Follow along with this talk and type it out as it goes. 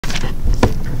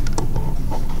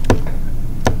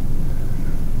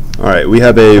All right, we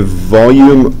have a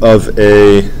volume of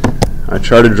I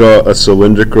try to draw a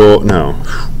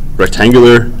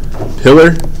rectangular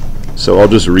pillar. So I'll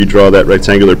just redraw that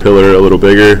rectangular pillar a little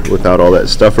bigger without all that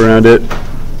stuff around it.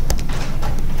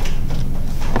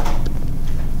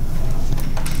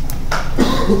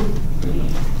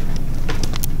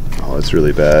 Oh, that's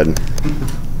really bad.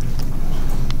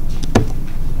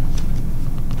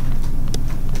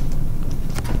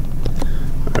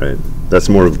 All right, that's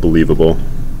more believable.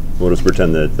 We'll just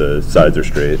pretend that the sides are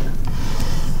straight.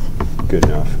 Good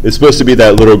enough. It's supposed to be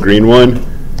that little green one,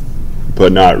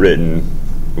 but not written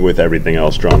with everything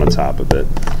else drawn on top of it.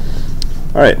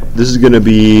 All right, this is going to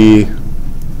be,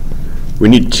 we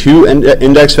need two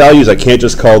index values. I can't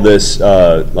just call this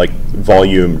like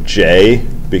volume J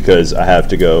because I have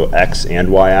to go X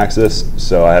and Y axis.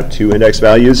 So I have two index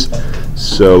values.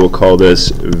 So we'll call this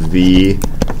Vij.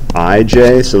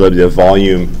 So that'll be the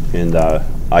volume in the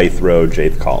ith row,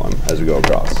 jth column as we go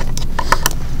across.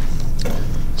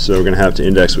 So we're going to have to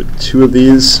index with two of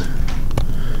these.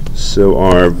 So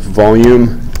our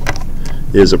volume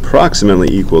is approximately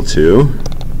equal to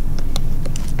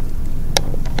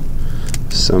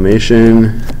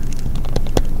summation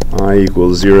I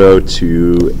equals 0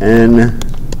 to n,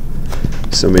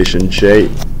 summation j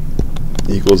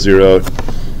equals 0.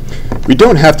 We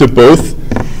don't have to both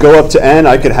go up to n.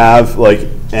 I could have like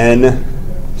n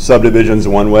subdivisions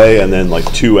one way and then like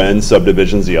 2n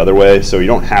subdivisions the other way. So you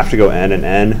don't have to go n and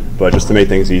n, but just to make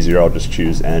things easier, I'll just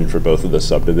choose n for both of the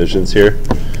subdivisions here.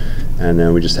 And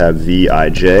then we just have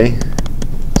Vij.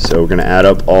 So we're going to add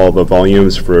up all the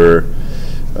volumes for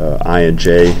I and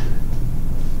j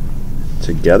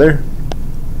together.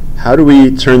 How do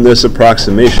we turn this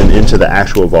approximation into the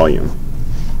actual volume?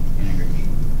 Integration.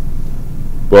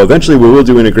 Well, eventually we will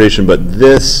do integration, but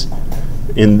this,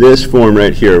 in this form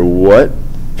right here, what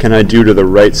can I do to the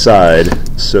right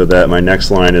side so that my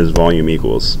next line is volume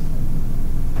equals?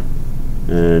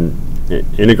 And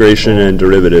integration and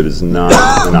derivative is not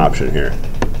an option here.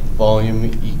 Volume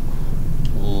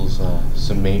equals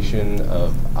summation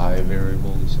of I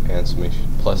variables and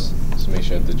summation plus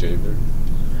summation of the j variables.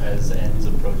 As n's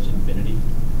approach infinity.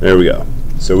 There we go.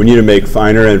 So we need to make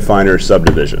finer and finer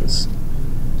subdivisions.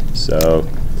 So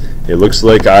it looks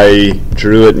like I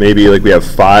drew it maybe like we have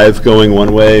 5 going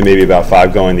one way, maybe about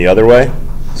 5 going the other way.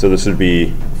 So this would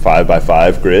be 5 by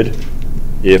 5 grid.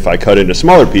 If I cut into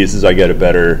smaller pieces, I get a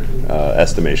better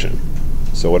estimation.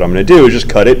 So what I'm going to do is just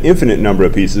cut it infinite number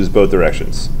of pieces both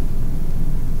directions.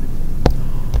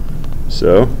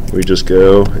 So we just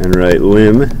go and write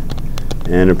lim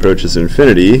n approaches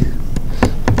infinity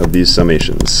of these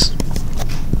summations.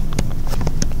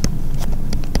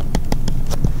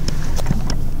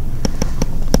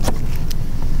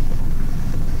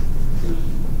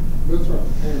 Those are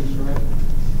ends, right?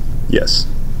 Yes,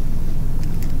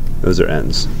 those are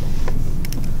n's.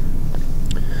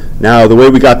 Now the way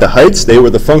we got the heights, they were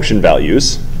the function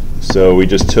values. So we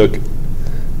just took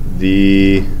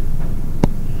the,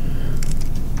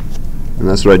 and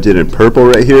that's what I did in purple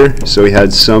right here. So we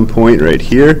had some point right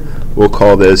here. We'll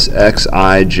call this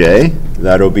xij.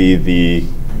 That'll be the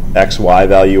xy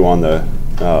value on the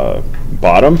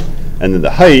bottom. And then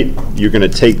the height, you're going to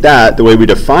take that, the way we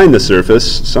define the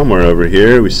surface, somewhere over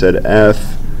here, we said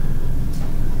f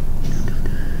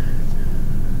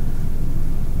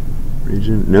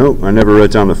region. Nope, I never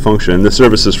wrote down the function. The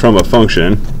surface is from a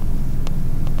function.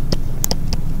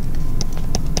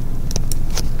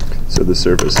 So the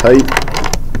surface height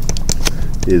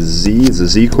is z, it's a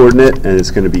z coordinate, and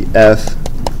it's going to be f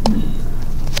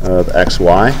of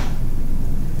xy.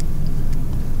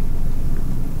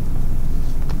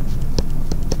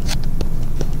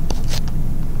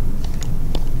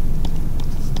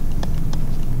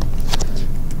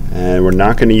 And we're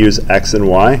not going to use x and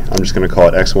y. I'm just going to call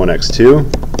it x1, x2.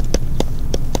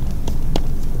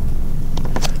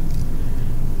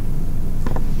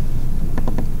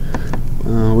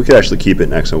 We could actually keep it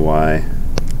in x and y.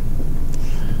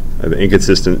 I have an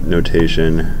inconsistent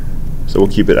notation, so we'll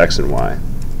keep it x and y.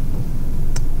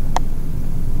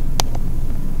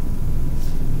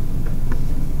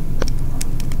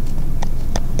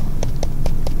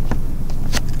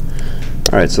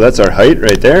 All right, so that's our height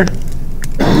right there.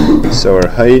 So our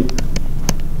height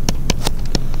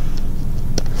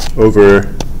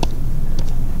over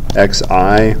xi,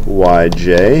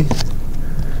 yj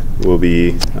will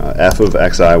be f of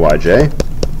xi, yj.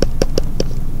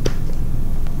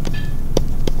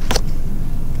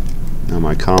 Now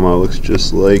my comma looks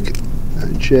just like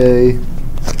a j.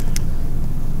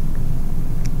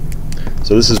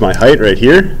 So this is my height right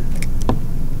here.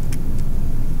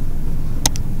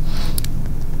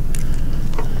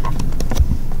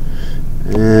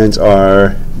 And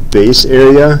our base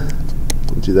area,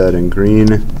 we'll do that in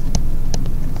green.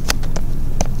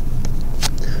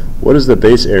 What is the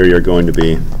base area going to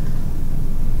be?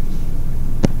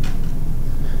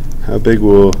 How big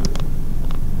will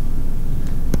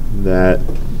that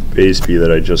base be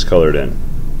that I just colored in?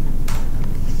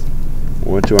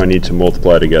 What do I need to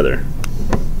multiply together?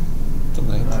 The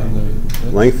length and the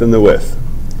width. Length and the width.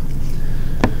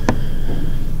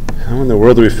 How in the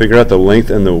world do we figure out the length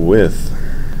and the width?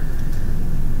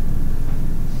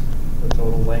 The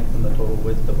total length and the total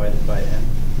width divided by n.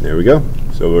 There we go.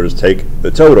 So we'll just take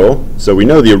the total. So we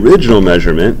know the original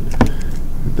measurement.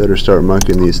 Better start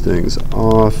marking these things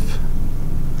off.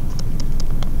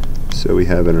 So we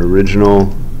have an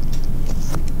original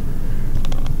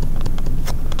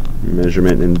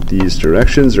measurement in these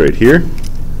directions right here.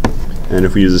 And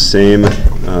if we use the same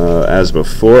as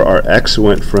before, our x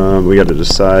went from, we got to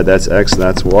decide that's x,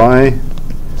 that's y.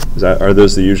 Are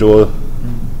those the usual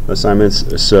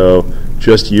assignments? So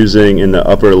just using in the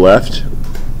upper left,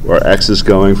 our x is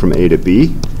going from A to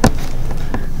B.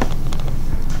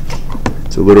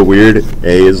 It's a little weird.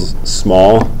 A is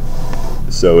small,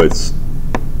 so it's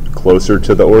closer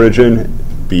to the origin.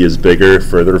 B is bigger,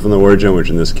 further from the origin, which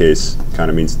in this case kind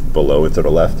of means below and to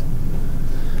the left.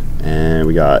 And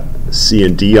we got C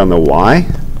and D on the y.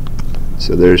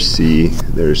 So there's C,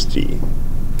 there's D.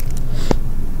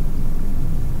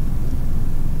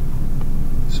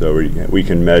 So we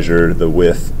can measure the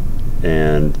width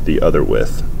and the other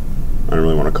width. I don't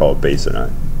really want to call it base or not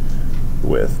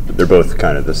width. They're both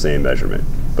kind of the same measurement,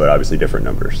 but obviously different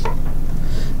numbers.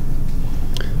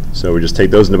 So we just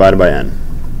take those and divide it by n.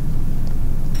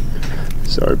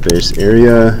 So our base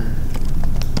area,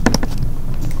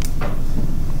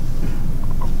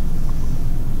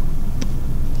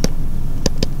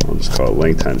 I'll just call it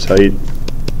length times height.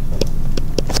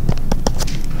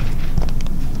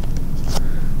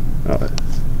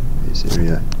 Base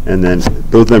area, and then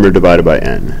both of them are divided by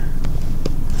n.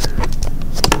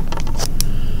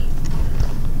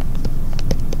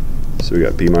 So we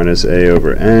got b minus a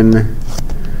over n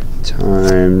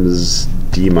times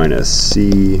d minus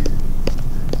c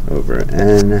over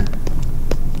n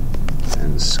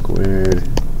squared.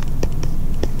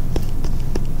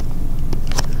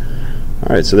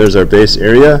 Alright, so there's our base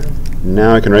area.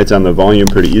 Now I can write down the volume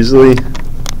pretty easily.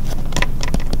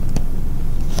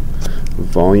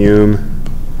 Volume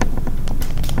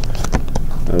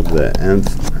of the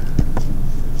nth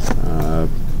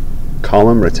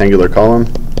column, rectangular column.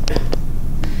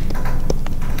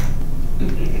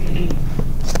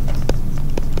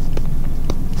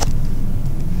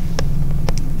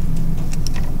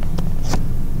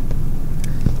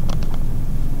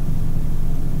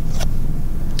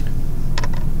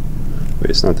 Wait,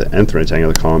 it's not the nth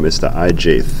rectangular column, it's the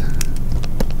ijth.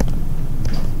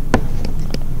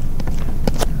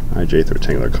 Ijth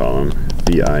rectangular column.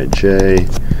 Vij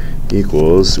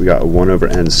equals, we got 1 over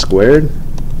n squared.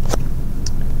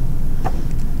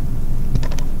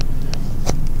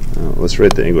 Let's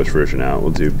write the English version out.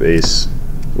 We'll do base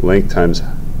length times.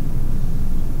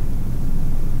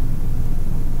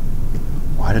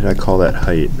 Why did I call that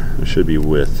height? It should be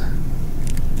width.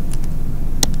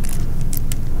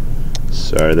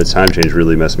 Sorry, the time change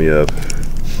really messed me up.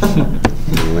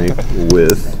 Length,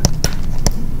 width.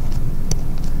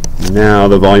 Now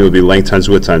the volume would be length times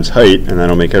width times height, and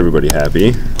that'll make everybody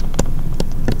happy.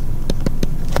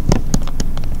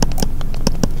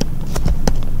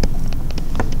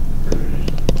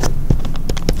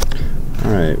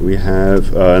 Alright, we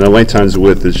have, and the length times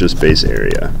width is just base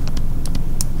area.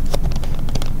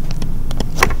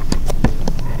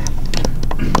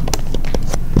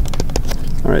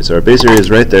 Alright, so our base area is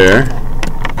right there.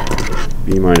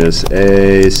 B minus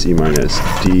A, C minus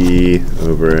D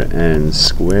over n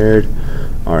squared.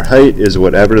 Our height is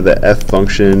whatever the f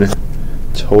function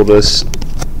told us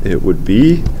it would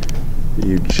be.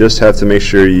 You just have to make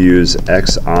sure you use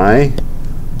xi,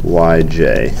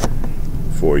 yj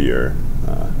for your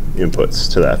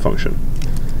inputs to that function.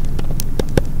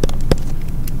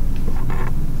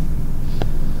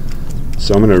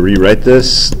 So I'm going to rewrite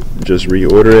this, just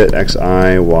reorder it, xi,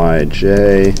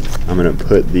 yj. I'm going to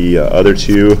put the other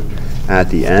two at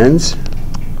the ends,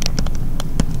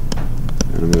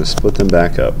 and I'm going to split them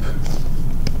back up.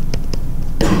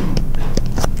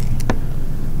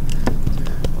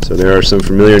 So there are some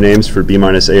familiar names for b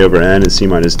minus a over n and c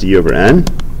minus d over n.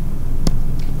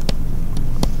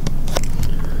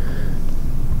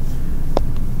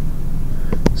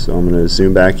 So I'm going to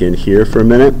zoom back in here for a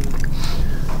minute.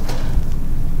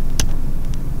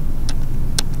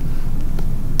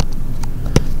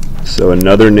 So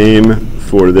another name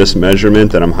for this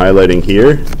measurement that I'm highlighting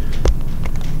here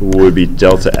would be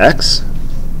delta x.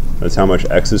 That's how much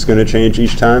x is going to change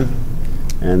each time.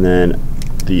 And then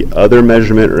the other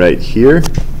measurement right here,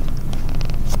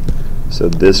 so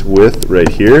this width right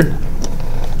here,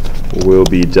 will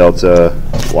be delta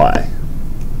y.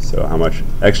 So how much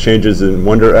x changes in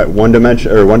one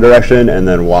dimension or one direction, and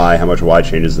then y, how much y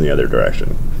changes in the other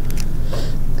direction.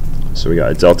 So we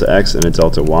got a delta x and a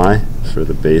delta y for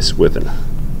the base, width, and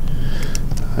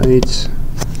height.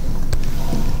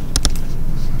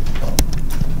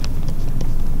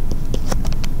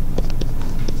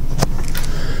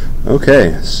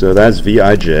 Okay, so that's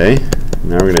Vij.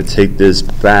 Now we're going to take this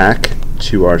back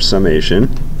to our summation,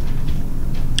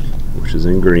 which is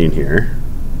in green here.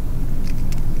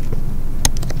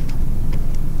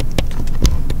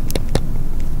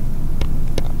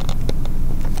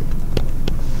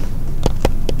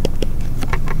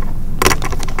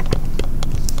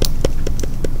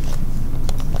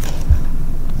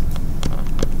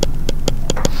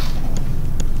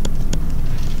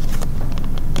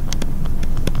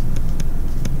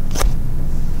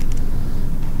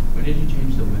 When did you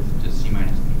change the width to C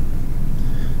minus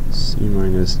D? C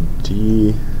minus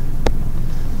D.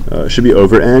 It should be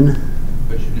over n.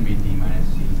 But shouldn't it be D minus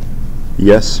C?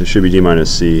 Yes, it should be D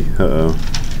minus C. Uh-oh.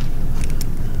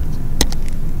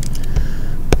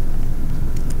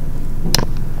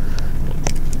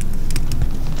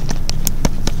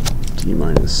 D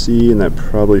minus C, and that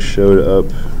probably showed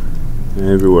up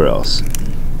everywhere else.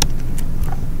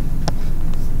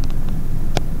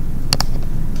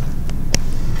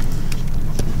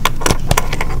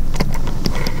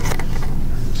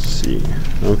 C.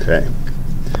 Okay.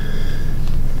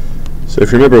 So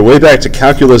if you remember way back to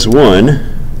Calculus 1,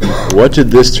 what did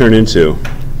this turn into?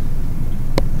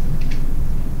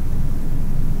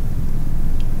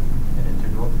 An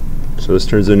integral? So this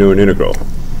turns into an integral.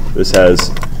 This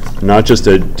has not just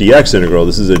a dx integral,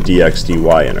 this is a dx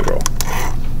dy integral.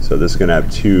 So this is going to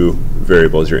have two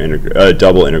variables, your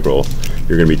double integral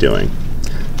you're going to be doing.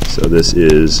 So this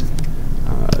is,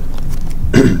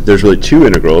 there's really two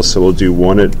integrals, so we'll do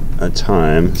one at a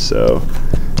time. So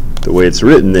the way it's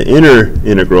written, the inner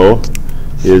integral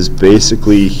is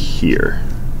basically here.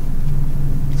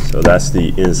 So that's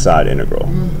the inside integral.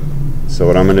 So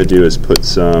what I'm going to do is put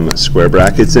some square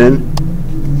brackets in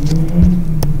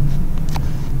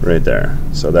right there.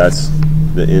 So that's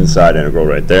the inside integral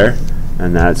right there,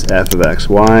 and that's f of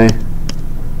xy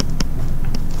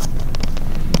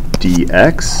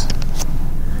dx.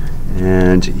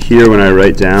 And here when I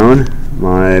write down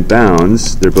my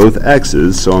bounds, they're both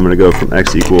x's, so I'm going to go from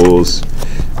x equals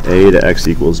a to x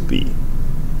equals b.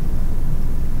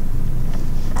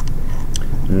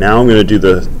 Now I'm going to do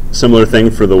the similar thing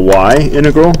for the y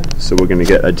integral, so we're going to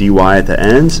get a dy at the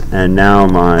end, and now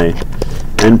my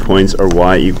endpoints are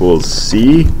y equals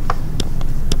c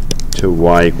to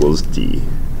y equals d,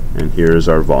 and here's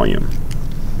our volume.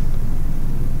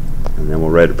 And then we'll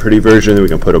write a pretty version that we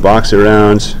can put a box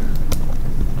around.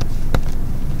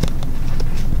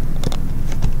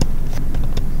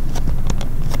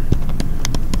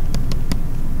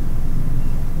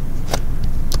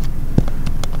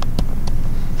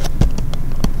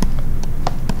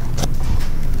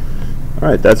 All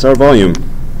right, that's our volume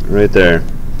right there.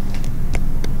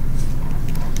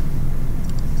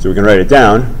 So we can write it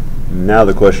down. Now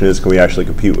the question is, can we actually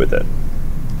compute with it?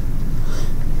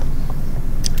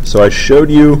 So I showed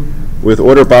you with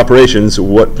order of operations,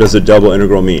 what does a double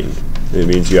integral mean? It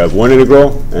means you have one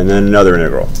integral and then another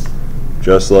integral.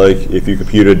 Just like if you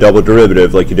compute a double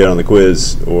derivative like you did on the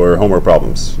quiz or homework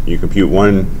problems. You compute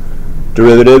one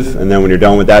derivative, and then when you're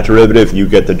done with that derivative, you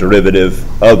get the derivative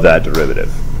of that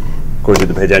derivative. Of course, with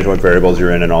the potential variables you're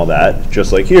in and all that.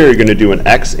 Just like here, you're going to do an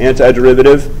x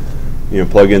antiderivative. You know,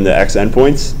 plug in the x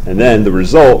endpoints, and then the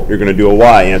result, you're going to do a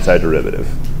y antiderivative.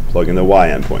 Plug in the y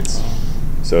endpoints.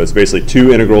 So it's basically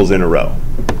two integrals in a row.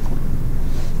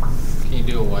 Can you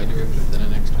do a y derivative then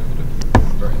an x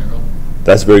derivative for integral?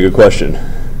 That's a very good question.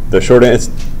 The short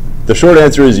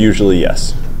answer is usually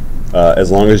yes, as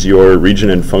long as your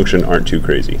region and function aren't too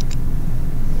crazy.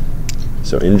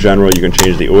 So in general, you can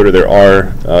change the order. There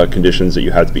are conditions that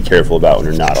you have to be careful about when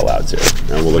you're not allowed to,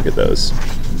 and we'll look at those.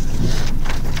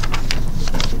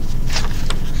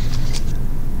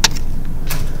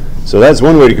 So that's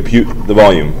one way to compute the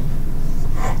volume.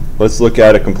 Let's look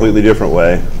at a completely different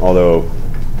way, although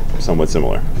somewhat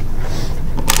similar.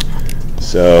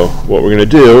 So what we're going to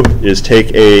do is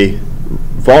take a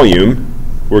volume,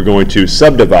 we're going to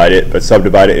subdivide it, but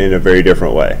subdivide it in a very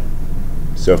different way.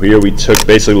 So here we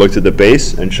basically looked at the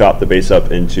base and chopped the base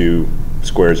up into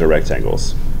squares or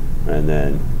rectangles. and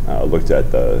then looked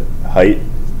at the height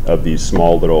of these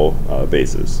small little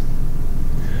bases.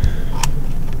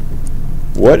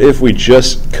 What if we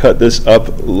just cut this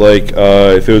up like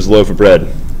if it was a loaf of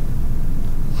bread?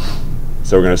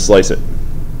 So we're going to slice it.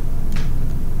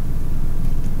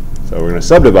 So we're going to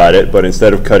subdivide it, but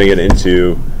instead of cutting it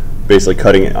into, basically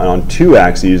cutting it on 2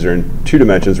 axes or in 2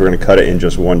 dimensions, we're going to cut it in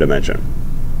just 1 dimension.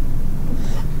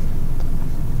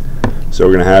 So what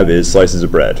we're going to have is slices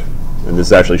of bread. And this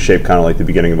is actually shaped kind of like the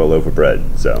beginning of a loaf of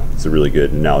bread. So it's a really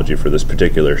good analogy for this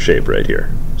particular shape right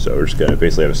here. So we're just going to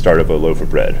basically have a start of a loaf of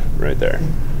bread right there.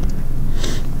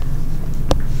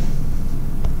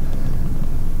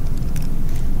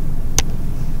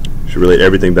 Should relate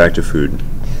everything back to food.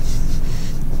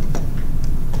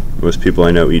 Most people I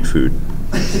know eat food.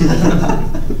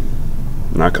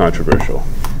 Not controversial.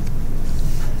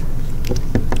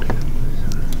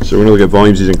 So we're going to look at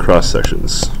volumes using cross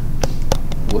sections.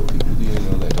 What people do you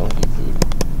know that don't eat food?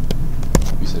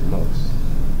 You said most.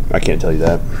 I can't tell you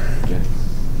that. Okay.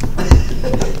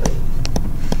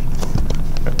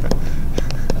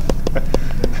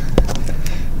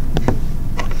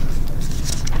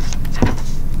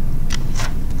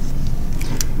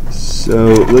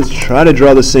 So let's try to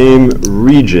draw the same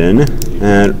region,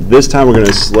 and this time we're going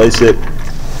to slice it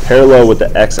parallel with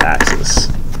the x-axis.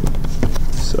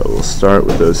 So we'll start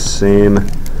with those same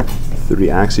 3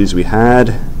 axes we had.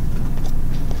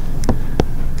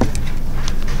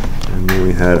 And then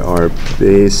we had our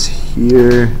base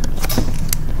here.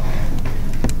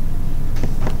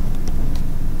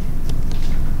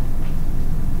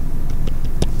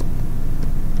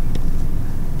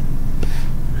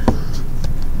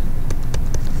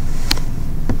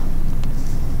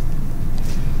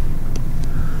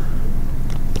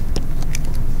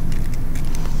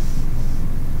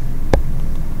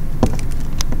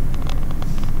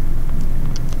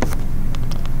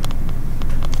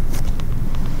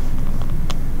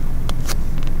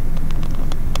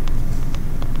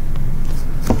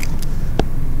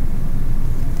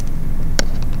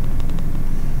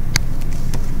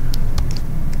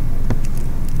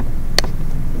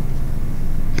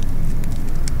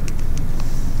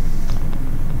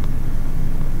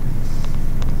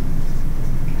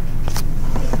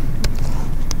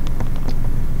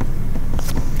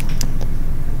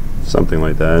 Something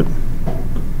like that.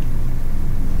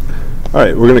 All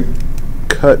right, we're going to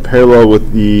cut parallel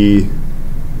with the,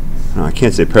 no, I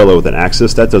can't say parallel with an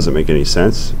axis. That doesn't make any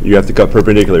sense. You have to cut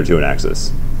perpendicular to an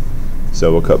axis.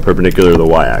 So we'll cut perpendicular to the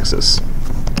y-axis.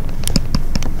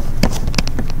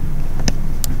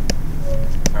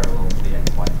 Parallel to the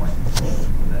XY plane,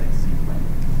 the XZ plane.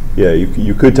 Yeah,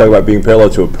 you could talk about being parallel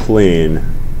to a plane.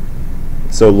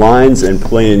 So lines and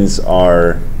planes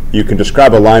are, you can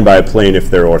describe a line by a plane if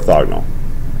they're orthogonal.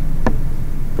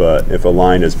 But if a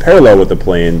line is parallel with the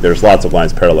plane, there's lots of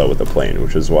lines parallel with the plane,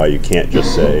 which is why you can't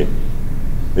just say,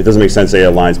 it doesn't make sense to say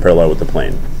a line's parallel with the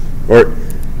plane. Or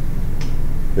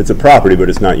it's a property, but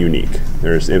it's not unique.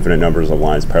 There's infinite numbers of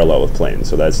lines parallel with planes,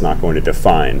 so that's not going to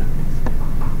define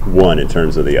one in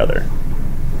terms of the other.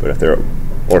 But if they're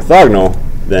orthogonal,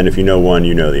 then if you know one,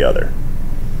 you know the other.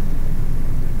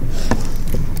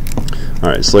 All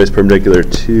right, slice perpendicular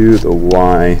to the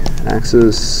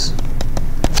y-axis.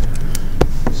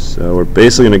 So we're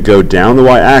basically going to go down the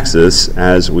y-axis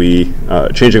as we,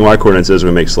 changing y-coordinates as we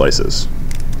make slices.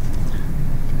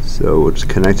 So we'll just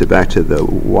connect it back to the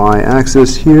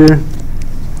y-axis here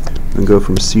and go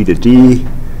from C to D.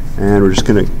 And we're just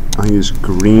going to, I'll use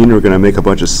green, we're going to make a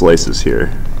bunch of slices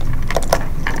here.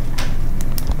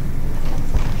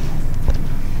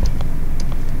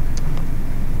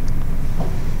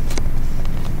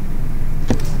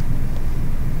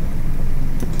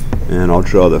 And I'll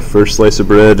draw the first slice of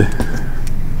bread.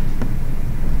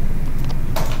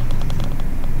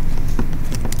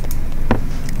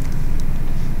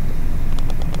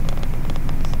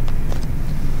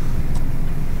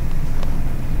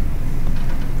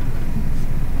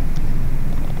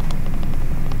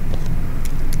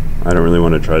 I don't really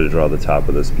want to try to draw the top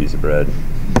of this piece of bread,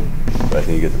 but I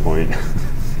think you get the point.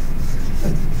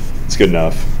 It's good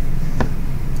enough.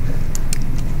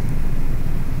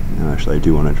 Actually, I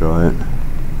do want to draw it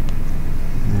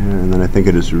there, and then I think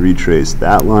I just retrace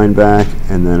that line back,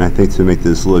 and then I think to make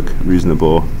this look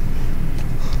reasonable,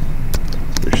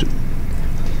 there should,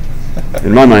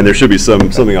 in my mind, there should be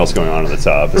something else going on at the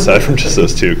top aside from just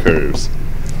those 2 curves.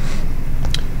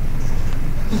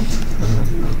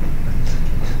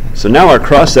 So now our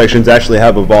cross sections actually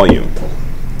have a volume.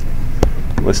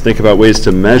 Let's think about ways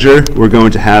to measure. We're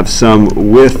going to have some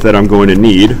width that I'm going to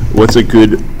need. What's a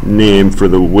good name for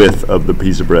the width of the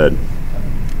piece of bread?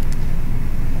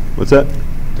 What's that?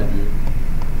 10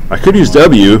 I could use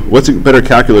W. What's a better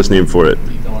calculus name for it?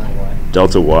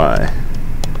 Delta Y.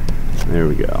 There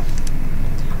we go.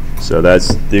 So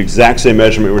that's the exact same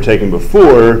measurement we were taking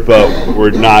before, but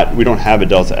we don't have a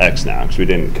delta X now because we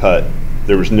didn't cut.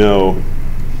 There was no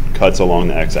cuts along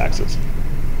the X-axis.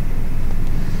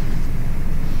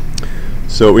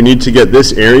 So we need to get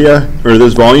this area, or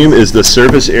this volume, is the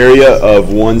surface area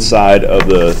of one side of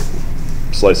the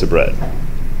slice of bread.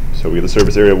 So we get the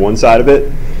surface area of one side of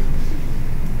it,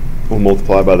 we'll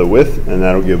multiply by the width, and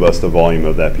that'll give us the volume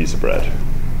of that piece of bread.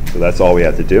 So that's all we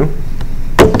have to do.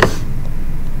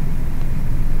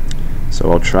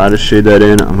 So I'll try to shade that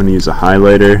in. I'm going to use a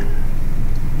highlighter.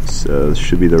 So this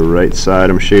should be the right side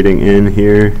I'm shading in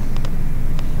here.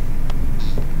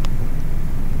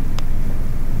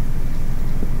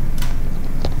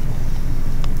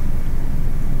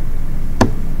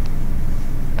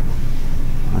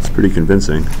 That's pretty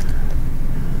convincing.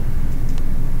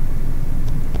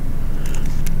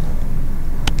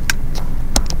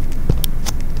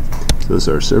 So this is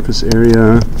our surface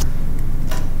area.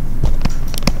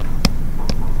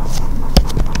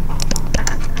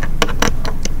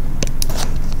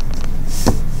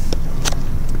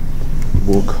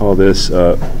 We'll call this,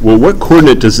 well, what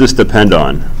coordinate does this depend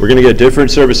on? We're going to get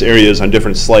different surface areas on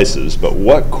different slices, but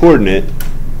what coordinate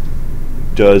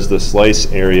does the slice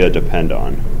area depend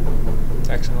on?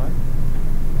 X and Y?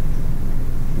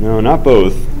 No, not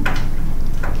both.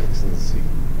 X and Z.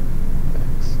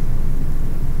 X.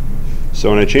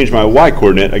 So when I change my Y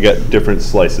coordinate, I get different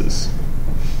slices.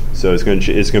 So it's going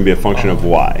to be a function of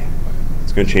Y.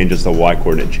 It's going to change as the Y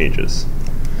coordinate changes.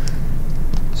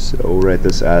 So we'll write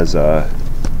this as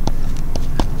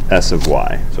S of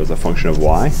Y. So it's a function of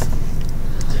Y.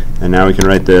 And now we can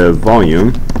write the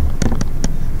volume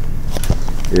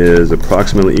is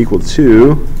approximately equal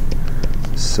to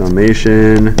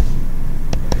summation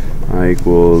I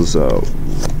equals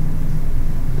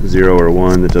 0 or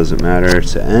 1, that doesn't matter,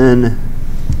 to N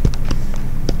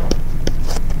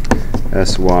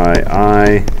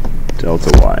SYI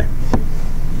delta Y.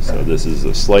 So this is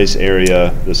the slice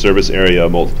area, the surface area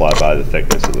multiplied by the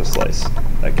thickness of the slice.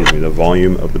 That gives me the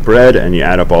volume of the bread, and you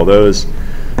add up all those,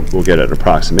 we'll get an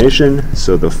approximation.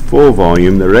 So the full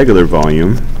volume, the regular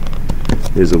volume,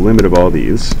 is the limit of all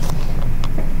these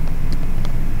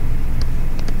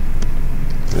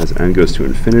as n goes to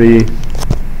infinity.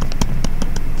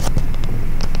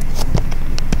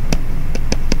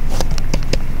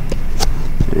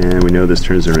 And we know this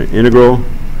turns into an integral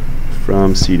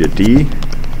from C to D.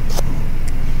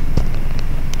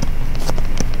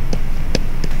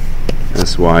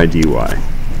 SY dy.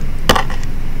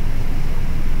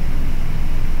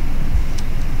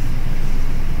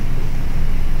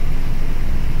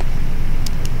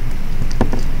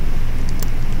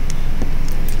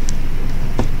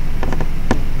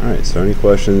 Alright, so any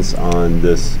questions on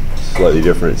this slightly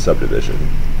different subdivision?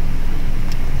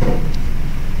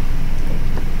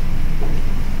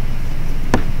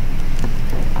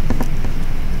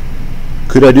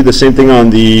 Could I do the same thing on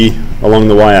along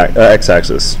the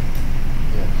x-axis?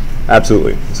 Yes.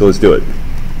 Absolutely. So let's do it.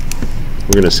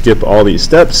 We're going to skip all these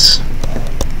steps.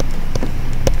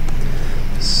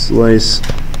 Slice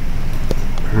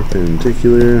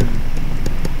perpendicular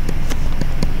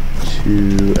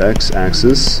to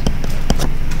x-axis.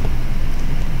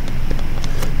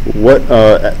 What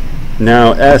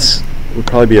now S would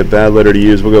probably be a bad letter to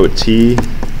use. We'll go with T.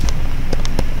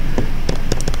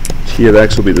 T of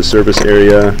x will be the surface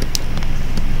area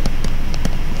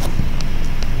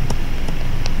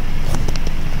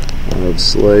of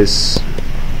slice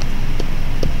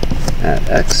at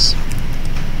x.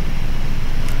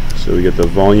 So we get the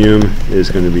volume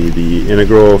is going to be the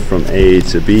integral from a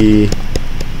to b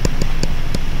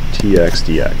tx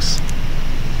dx.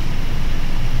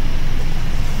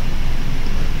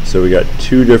 So we got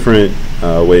two different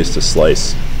ways to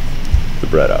slice the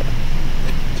bread up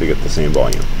to get the same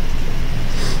volume.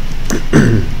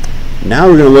 Now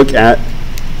we're going to look at,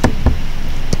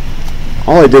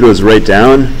 all I did was write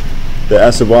down the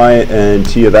S of y and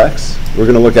t of x. We're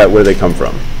going to look at where they come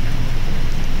from.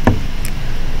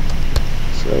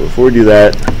 So before we do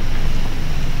that,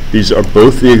 these are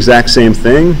both the exact same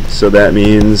thing, so that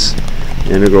means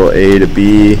integral a to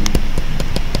b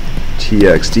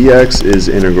tx dx is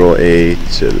integral a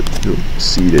to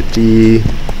c to d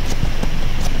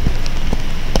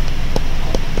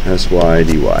sy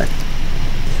dy.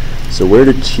 So where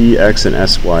did tx and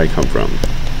sy come from?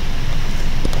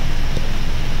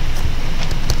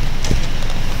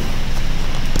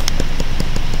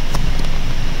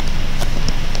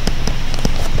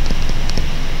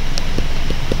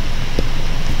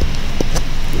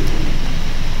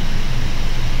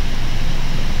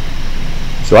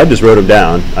 So I just wrote them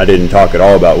down. I didn't talk at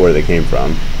all about where they came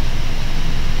from.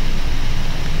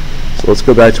 So let's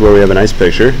go back to where we have a nice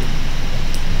picture.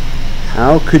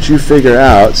 How could you figure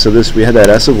out, so this, we had that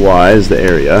S of y as the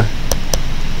area.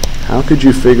 How could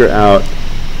you figure out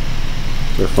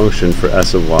the function for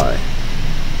S of y?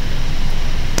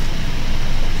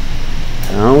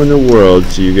 How in the world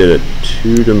do you get a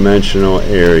two-dimensional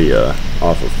area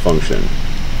off a function?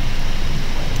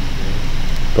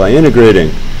 By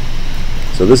integrating.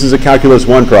 So this is a calculus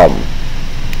 1 problem.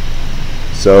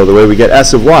 So the way we get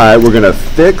S of y, we're going to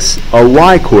fix a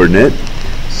y coordinate.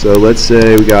 So let's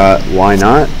say we got y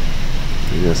naught.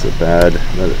 That's a bad,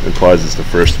 that implies it's the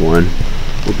first one.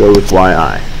 We'll go with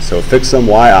yi. So fix some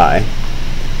yi.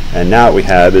 And now what we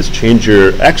have is change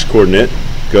your x coordinate,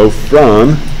 go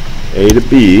from A to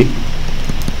B.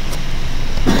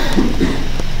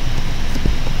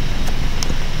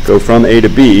 Go from A to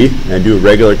B and do a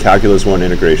regular calculus 1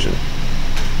 integration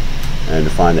and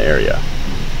define the area.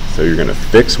 So you're going to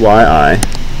fix yi.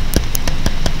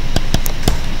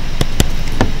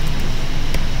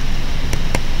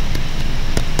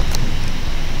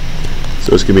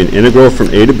 So it's going to be an integral from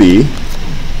A to B.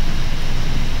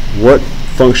 What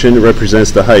function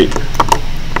represents the height?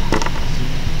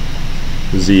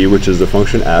 Z, which is the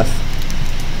function f.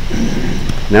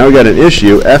 Now we got an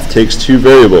issue. F takes two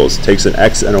variables, takes an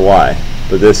x and a y.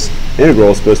 But this integral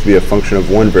is supposed to be a function of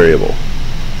one variable.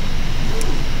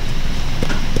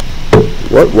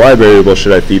 What y variable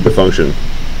should I feed the function?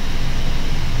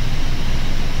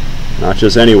 Not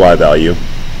just any y value.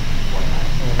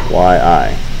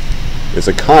 yi. It's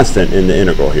a constant in the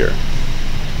integral here.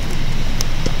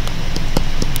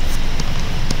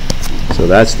 So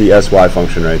that's the sy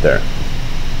function right there.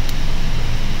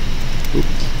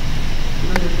 Oops.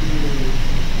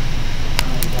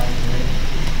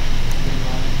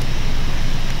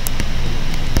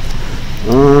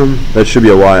 That should be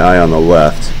a yi on the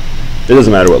left. It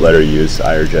doesn't matter what letter you use,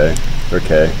 I or j or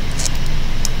k.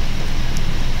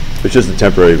 It's just a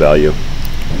temporary value.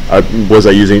 Was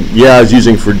I using? Yeah, I was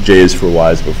using for j's for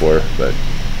y's before, but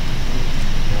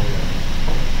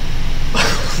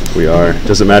we are.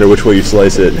 Doesn't matter which way you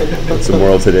slice it. That's the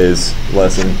moral of today's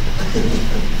lesson.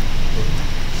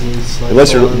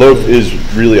 Unless your loaf is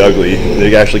really ugly,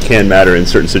 they actually can matter in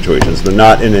certain situations, but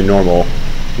not in a normal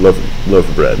loaf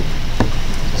of bread.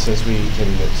 Since we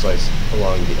can slice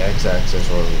along the x-axis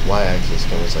or the y-axis,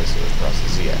 can we slice it across the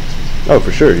z-axis? Oh,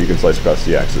 for sure, you can slice across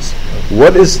the axis.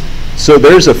 What is, so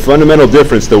there's a fundamental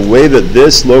difference, the way that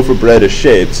this loaf of bread is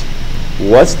shaped.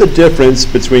 What's the difference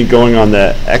between going on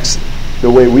the x, the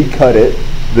way we cut it,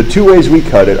 the two ways we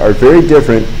cut it are very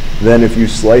different than if you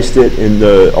sliced it in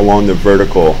the, along the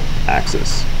vertical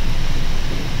axis.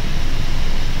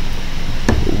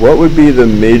 What would be the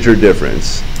major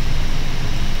difference?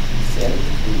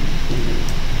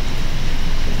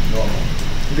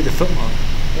 Look at the foot model.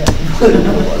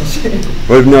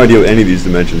 I have no idea what any of these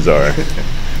dimensions are.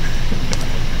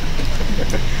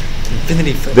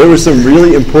 Infinity foot. There was some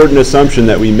really important assumption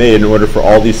that we made in order for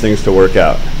all these things to work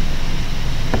out.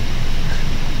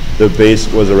 The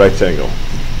base was a rectangle.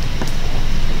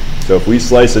 So if we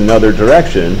slice another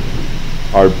direction,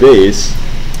 our base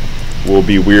will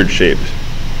be weird shaped.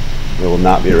 It will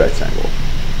not be a rectangle.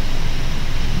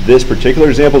 This particular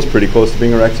example is pretty close to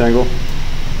being a rectangle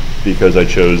because I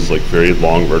chose like very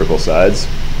long vertical sides,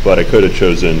 but I could have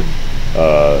chosen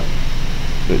a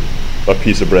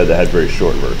piece of bread that had very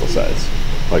short vertical sides,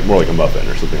 like more like a muffin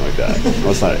or something like that. Well,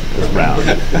 it's not, it's round.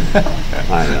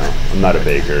 I know, I'm not a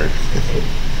baker.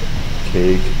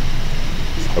 Cake,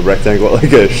 a rectangle,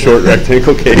 like a short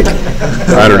rectangle cake.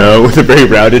 I don't know, with a very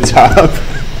rounded top.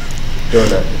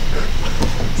 Donut.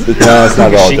 No, it's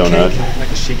not all a donut.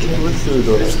 Like a sheet cake.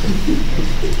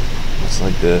 It's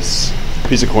like this.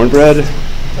 Piece of cornbread?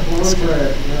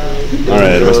 Cornbread, yeah. All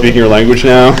right, am I speaking your language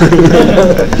now?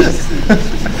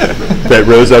 That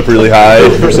rose up really high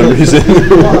for some reason.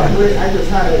 I just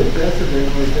had it yesterday.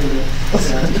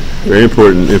 Very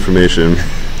important information.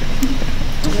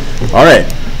 All right,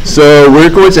 so we're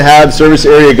going to have surface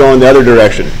area go in the other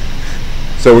direction.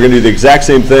 So we're going to do the exact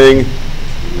same thing.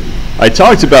 I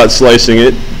talked about slicing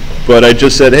it, but I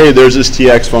just said, hey, there's this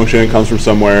tx function, it comes from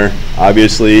somewhere.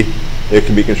 Obviously, it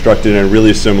can be constructed in a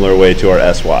really similar way to our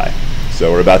sy.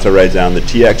 So we're about to write down the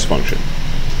tx function.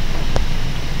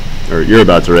 Or you're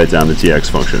about to write down the tx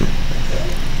function.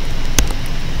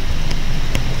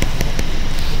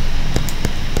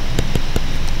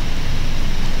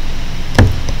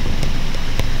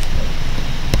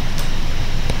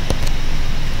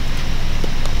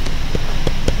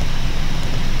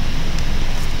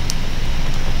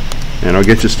 And I'll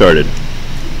get you started.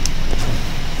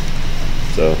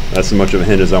 So So that's as much of a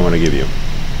hint as I want to give you.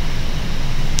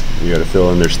 You got to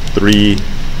fill in, there's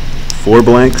 4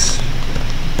 blanks,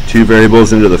 2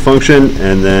 variables into the function,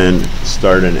 and then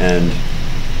start and end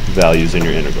values in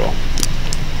your integral.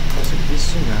 So could you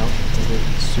zoom out a bit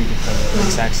so you can kind of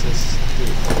x-axis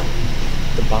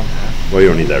the bottom half? Well, you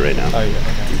don't need that right now. Oh yeah,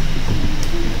 okay.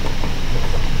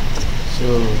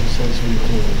 So since we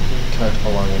can cut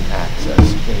along an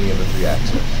axis, any of the 3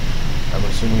 axes, I'm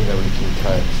assuming that we can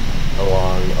cut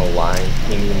along a line,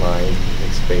 any line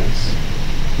in space.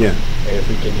 Yeah. And if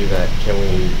we can do that, can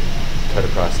we cut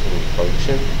across any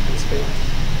function in space?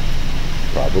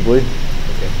 Probably.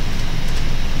 Okay.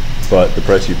 But the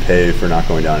price you pay for not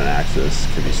going down an axis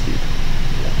can be steep.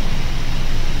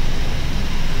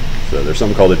 So there's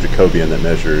something called a Jacobian that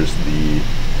measures the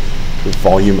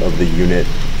volume of the unit,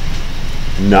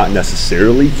 not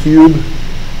necessarily cube,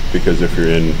 because if you're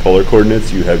in polar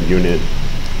coordinates, you have unit,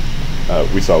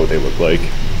 we saw what they look like,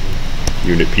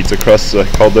 unit pizza crusts, I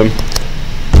called them.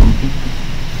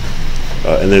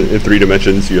 And then in 3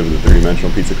 dimensions, you have the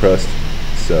 3-dimensional pizza crust.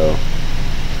 So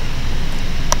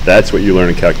that's what you learn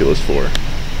in calculus 4,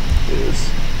 is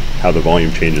how the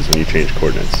volume changes when you change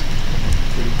coordinates.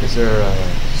 Is there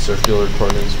circular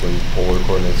coordinates when polar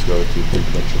coordinates go to 3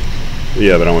 dimensions?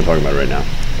 Yeah, but I don't want to talk about it right now.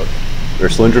 Okay. They're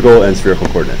cylindrical and spherical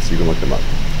coordinates. You can look them up.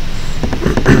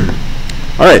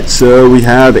 All right, so we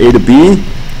have A to B.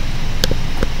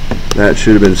 That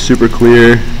should have been super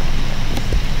clear.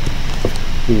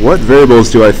 What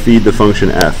variables do I feed the function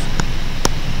f?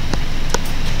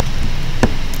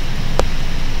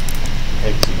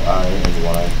 X, I, and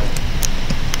Y.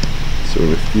 So we're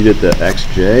going to feed it the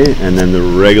xj and then the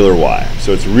regular y.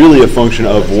 So it's really a function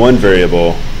of one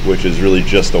variable, which is really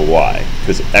just a y,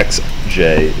 because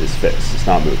xj is fixed. It's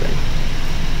not moving.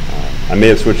 I may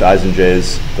have switched i's and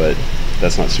j's, but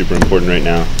that's not super important right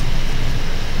now.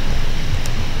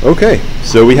 Okay,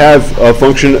 so we have a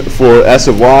function for s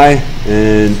of y,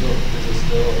 and So is it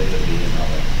still A to B and not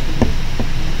X?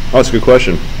 oh, that's a good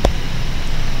question.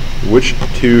 Which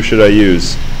 2 should I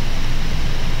use?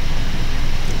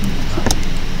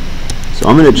 So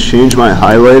I'm going to change my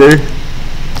highlighter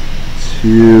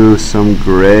to some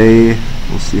gray.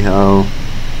 We'll see how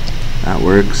that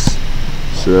works.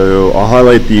 So I'll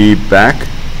highlight the back.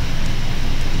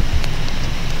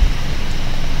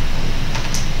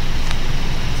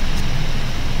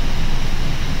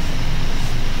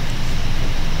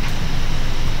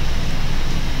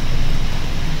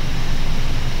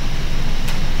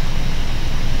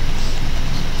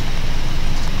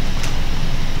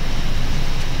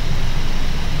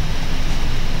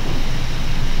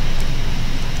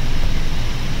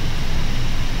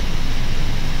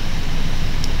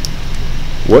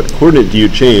 What coordinate do you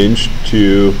change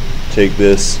to take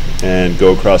this and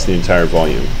go across the entire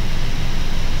volume?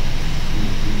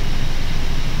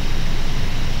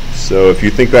 So if you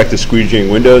think back to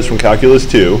squeegeeing windows from Calculus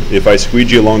 2, if I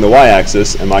squeegee along the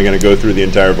y-axis, am I going to go through the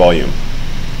entire volume?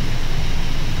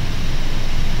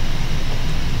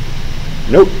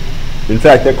 Nope. In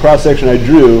fact, that cross-section I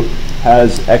drew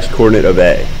has x-coordinate of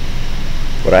a.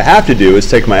 What I have to do is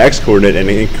take my x-coordinate and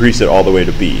increase it all the way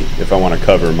to b if I want to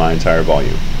cover my entire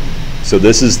volume. So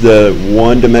this is the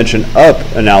one dimension up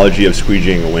analogy of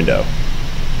squeegeeing a window.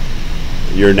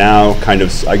 You're now kind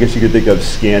of, I guess you could think of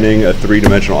scanning a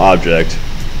 3-dimensional object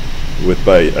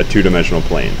by a 2-dimensional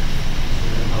plane.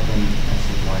 How come X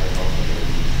and Y is also A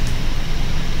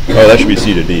to B? Oh, that should be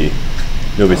C to D.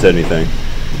 Nobody said anything.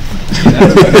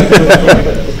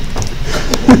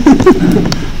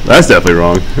 That's definitely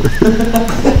wrong.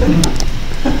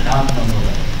 Now I'm comfortable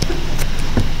with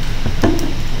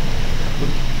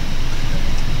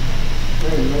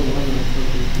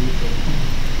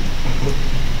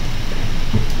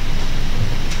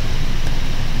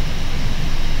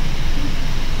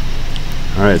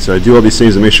All right, so I do all these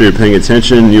things to make sure you're paying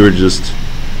attention. You were just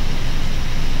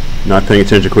not paying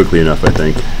attention quickly enough, I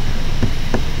think.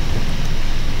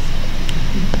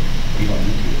 We don't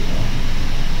need to,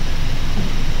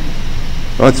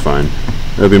 Oh, that's fine.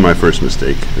 That'll be my first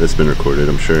mistake. That's been recorded,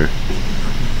 I'm sure.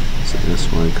 So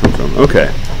this one come from.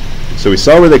 Okay. So we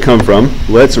saw where they come from.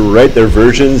 Let's write their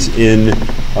versions in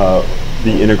the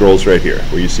integrals right here,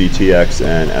 where you see tx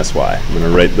and sy. I'm going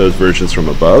to write those versions from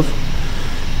above.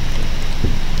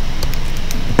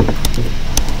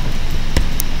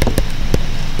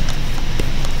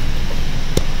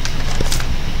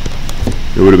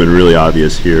 It would have been really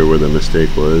obvious here where the mistake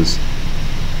was.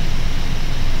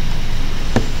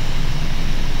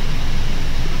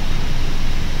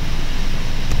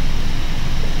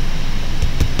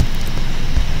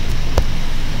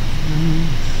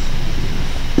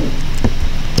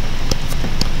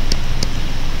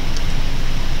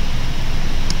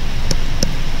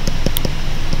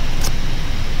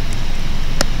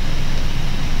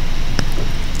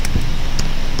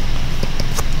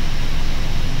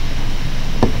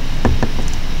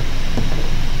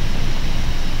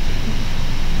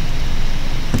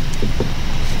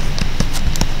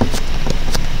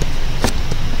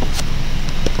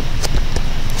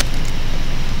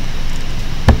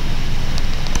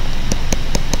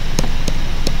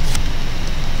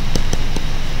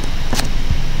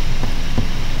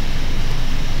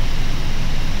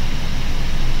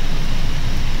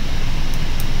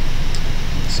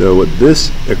 So what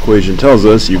this equation tells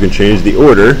us, you can change the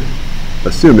order,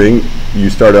 assuming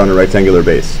you start on a rectangular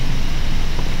base.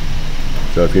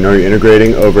 So if you know you're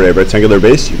integrating over a rectangular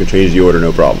base, you can change the order,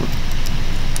 no problem.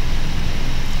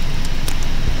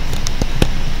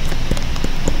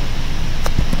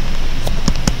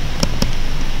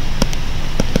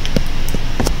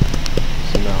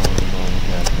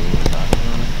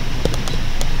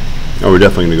 Oh, we're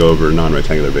definitely going to go over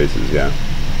non-rectangular bases, yeah.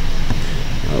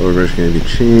 Order is going to be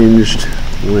changed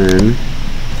when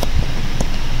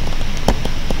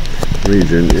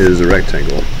region is a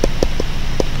rectangle.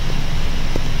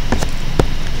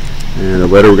 And the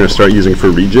letter we're going to start using for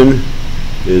region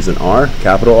is an R,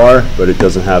 capital R, but it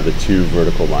doesn't have the two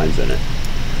vertical lines in it.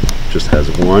 It just has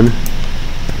one.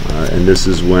 And this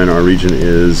is when our region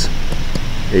is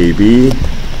AB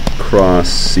cross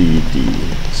CD.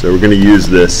 So we're going to use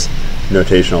this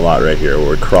notation a lot right here, where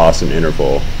we cross an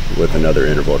interval with another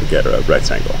interval to get a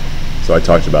rectangle. So I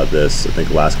talked about this, I think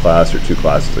last class or 2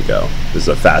 classes ago. This is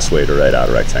a fast way to write out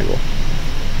a rectangle.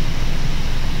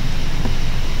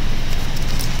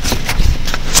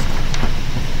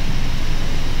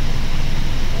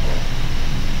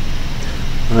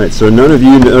 Alright, so none of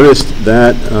you noticed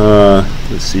that,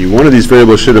 let's see, one of these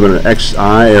variables should have been an xi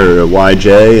or a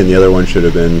yj, and the other one should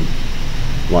have been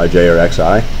yj or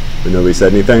xi, but nobody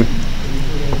said anything.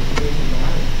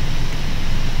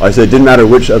 I said it didn't matter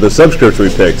which of the subscripts we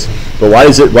picked, but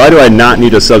why do I not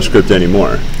need a subscript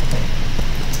anymore?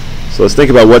 So let's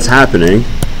think about what's happening.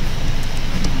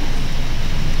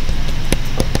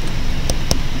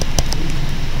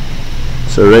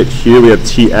 So right here we have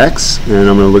tx, and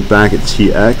I'm going to look back at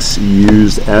tx,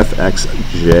 use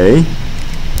fxj.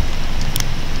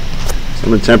 So I'm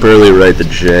going to temporarily write the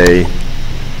j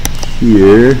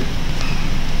here.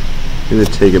 I'm going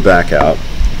to take it back out.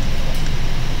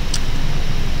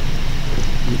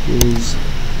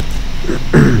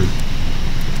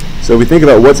 So if we think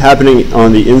about what's happening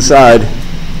on the inside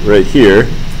right here,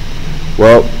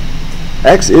 well,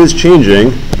 x is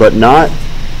changing, but not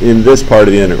in this part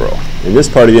of the integral. In this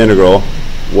part of the integral,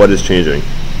 what is changing?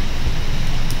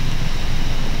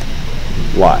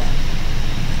 Y.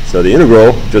 So the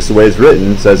integral, just the way it's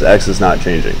written, says x is not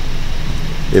changing.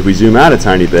 If we zoom out a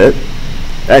tiny bit,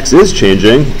 x is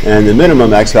changing, and the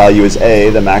minimum x value is a,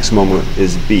 the maximum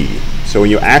is b. So when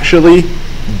you actually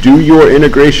do your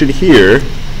integration here,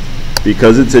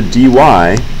 because it's a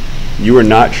dy, you are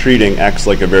not treating x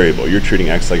like a variable. You're treating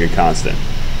x like a constant.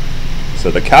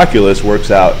 So the calculus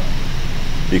works out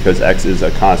because x is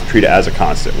a treat it as a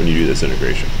constant when you do this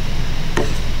integration.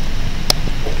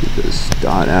 Get this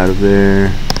dot out of there.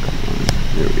 Come on.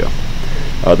 There we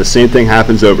go. The same thing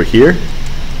happens over here.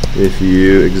 If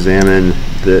you examine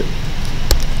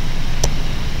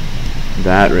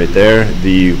that right there,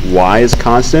 the y is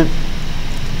constant.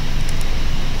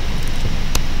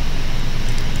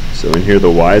 So in here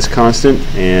the y is constant,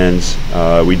 and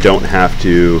we don't have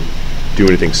to do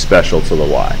anything special to the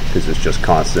y because it's just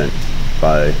constant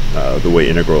by the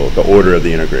way the order of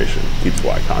the integration keeps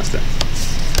y constant.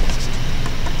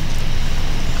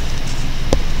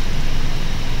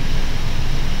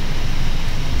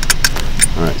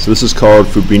 Alright, so this is called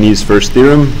Fubini's first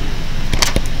theorem.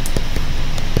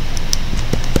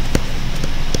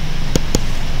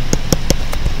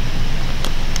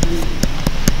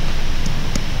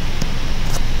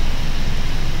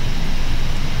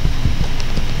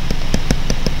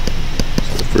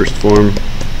 So the first form.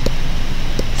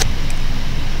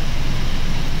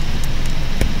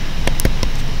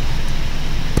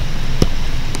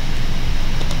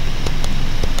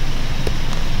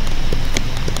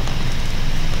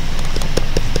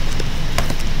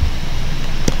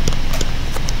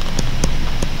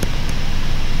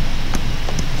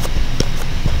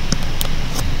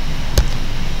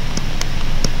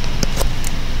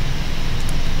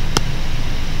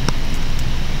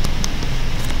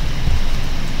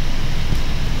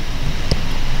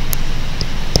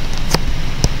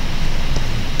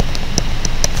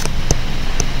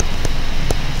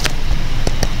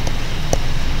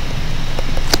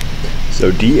 So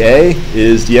dA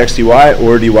is dx dy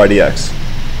or dy dx.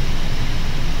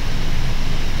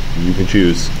 You can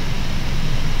choose.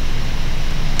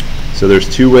 So there's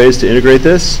 2 ways to integrate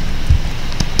this.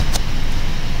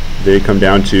 They come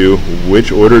down to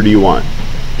which order do you want,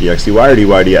 dx dy or dy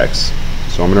dx.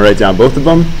 So I'm going to write down both of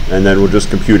them, and then we'll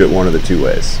just compute it one of the 2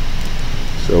 ways.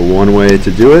 So one way to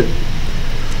do it,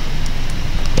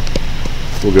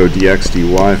 we'll go dx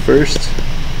dy first.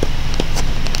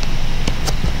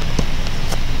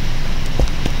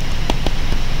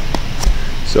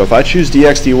 So if I choose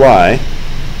dx dy,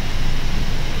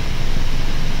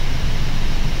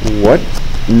 what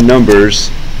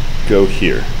numbers go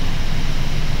here?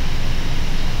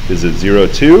 Is it 0,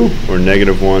 2, or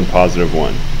 -1,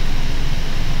 +1?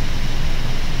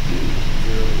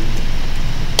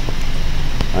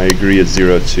 I agree it's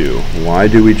 0, 2. Why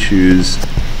do we choose,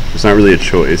 it's not really a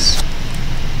choice.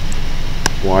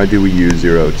 Why do we use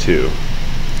 0, 2?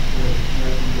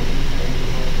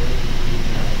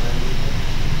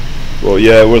 Well,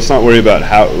 yeah, let's not worry about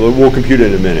how, we'll compute it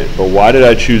in a minute, but why did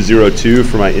I choose 0, 2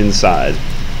 for my inside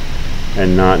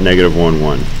and not -1,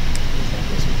 1?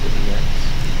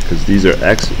 Because these are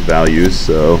x values,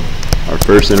 so our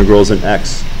first integral is an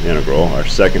x integral, our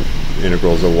second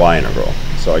integral is a y integral.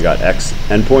 So I got x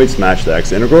endpoints match the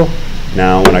x integral.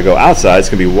 Now when I go outside, it's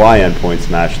going to be y endpoints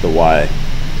match the y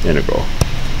integral.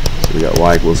 So we got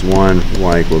y equals 1,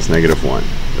 y equals -1.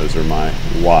 Those are my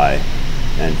y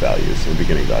end values and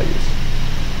beginning values.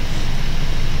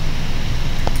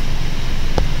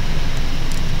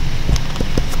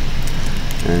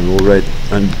 And we'll write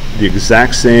the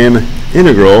exact same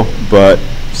integral, but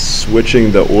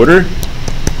switching the order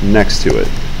next to it.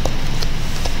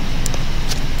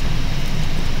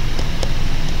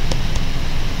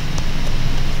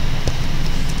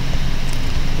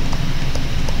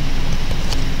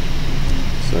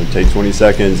 So take 20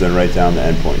 seconds and write down the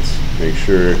endpoints. Make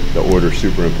sure the order is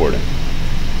super important.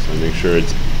 So make sure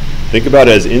it's, think about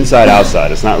it as inside,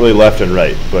 outside. It's not really left and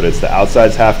right, but it's the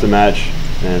outsides have to match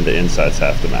and the insides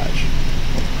have to match.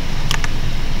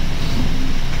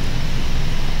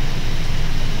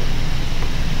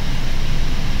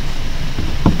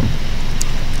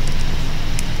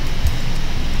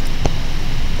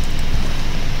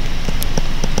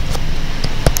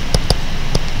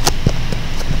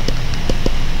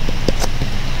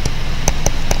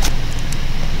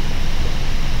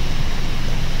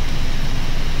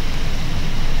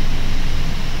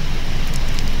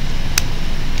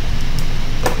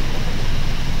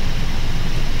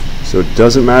 So it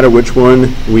doesn't matter which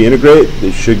one we integrate,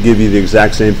 it should give you the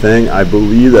exact same thing. I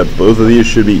believe that both of these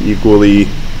should be equally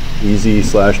easy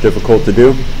 / difficult to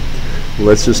do.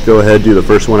 Let's just go ahead and do the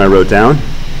first one I wrote down,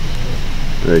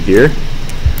 right here.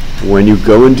 When you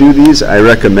go and do these, I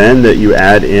recommend that you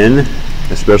add in,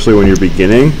 especially when you're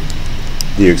beginning,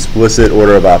 the explicit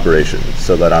order of operations,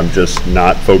 so that I'm just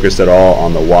not focused at all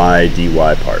on the y dy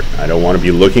part. I don't want to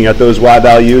be looking at those y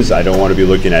values. I don't want to be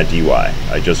looking at dy.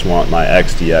 I just want my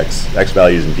x, dx, x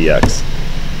values and dx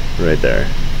right there.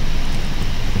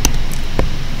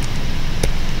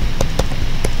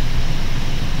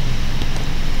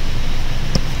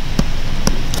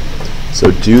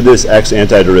 So do this x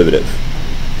antiderivative.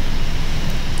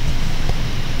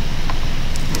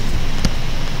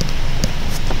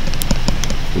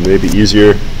 It may be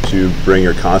easier to bring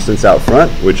your constants out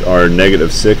front, which are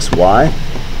 -6y,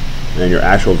 and your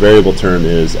actual variable term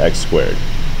is x squared.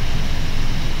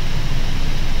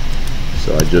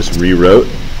 So I just rewrote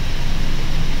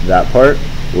that part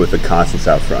with the constants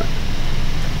out front.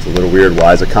 It's a little weird,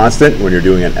 y is a constant when you're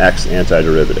doing an x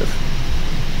antiderivative.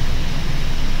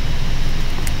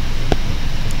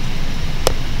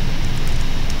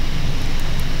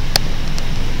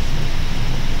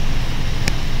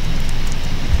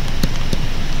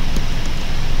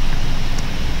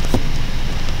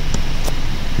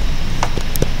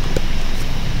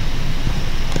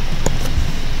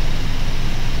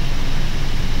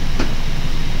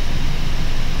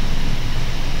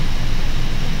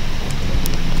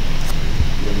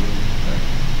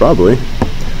 Probably.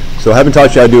 So I haven't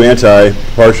taught you how to do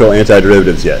partial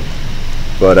antiderivatives yet,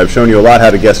 but I've shown you a lot how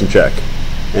to guess and check,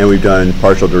 and we've done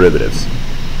partial derivatives.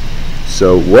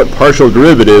 So what partial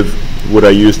derivative would I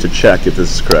use to check if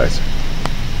this is correct?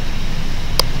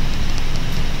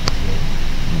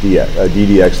 A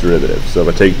ddx derivative. So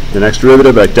if I take the next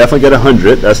derivative, I definitely get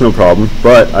 100, that's no problem,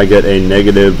 but I get a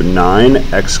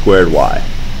 -9x²y.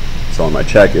 So my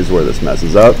check is where this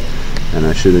messes up, and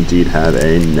I should indeed have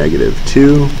a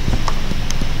 -2.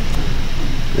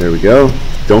 There we go.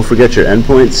 Don't forget your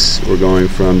endpoints. We're going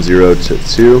from 0 to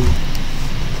 2.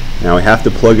 Now we have to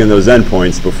plug in those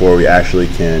endpoints before we actually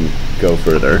can go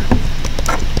further.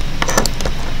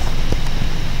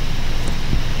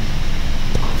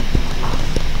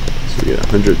 So we get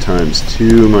 100 times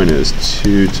 2 minus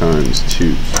 2 times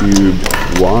 2 cubed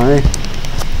y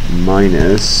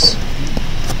minus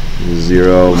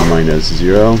 0 minus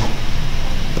 0.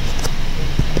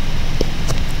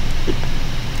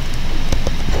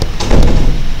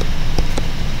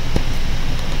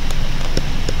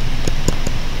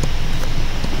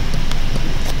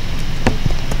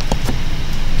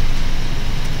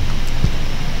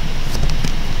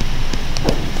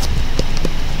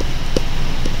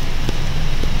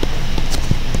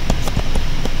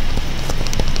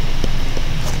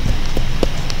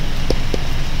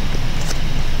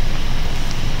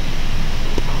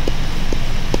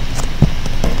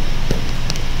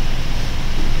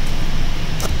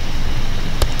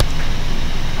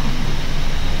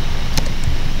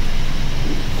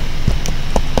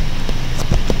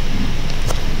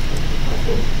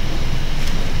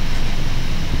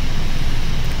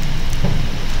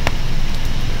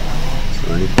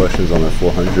 sections on the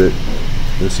 400.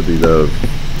 This would be the,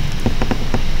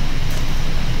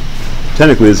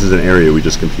 technically this is an area we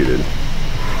just computed.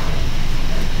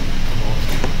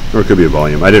 Or it could be a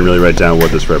volume. I didn't really write down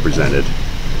what this represented.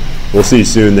 We'll see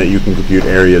soon that you can compute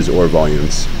areas or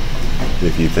volumes.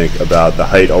 If you think about the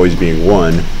height always being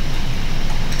 1,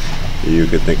 you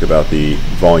could think about the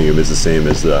volume as the same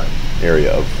as the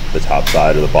area of the top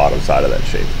side or the bottom side of that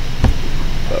shape.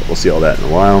 But we'll see all that in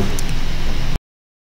a while.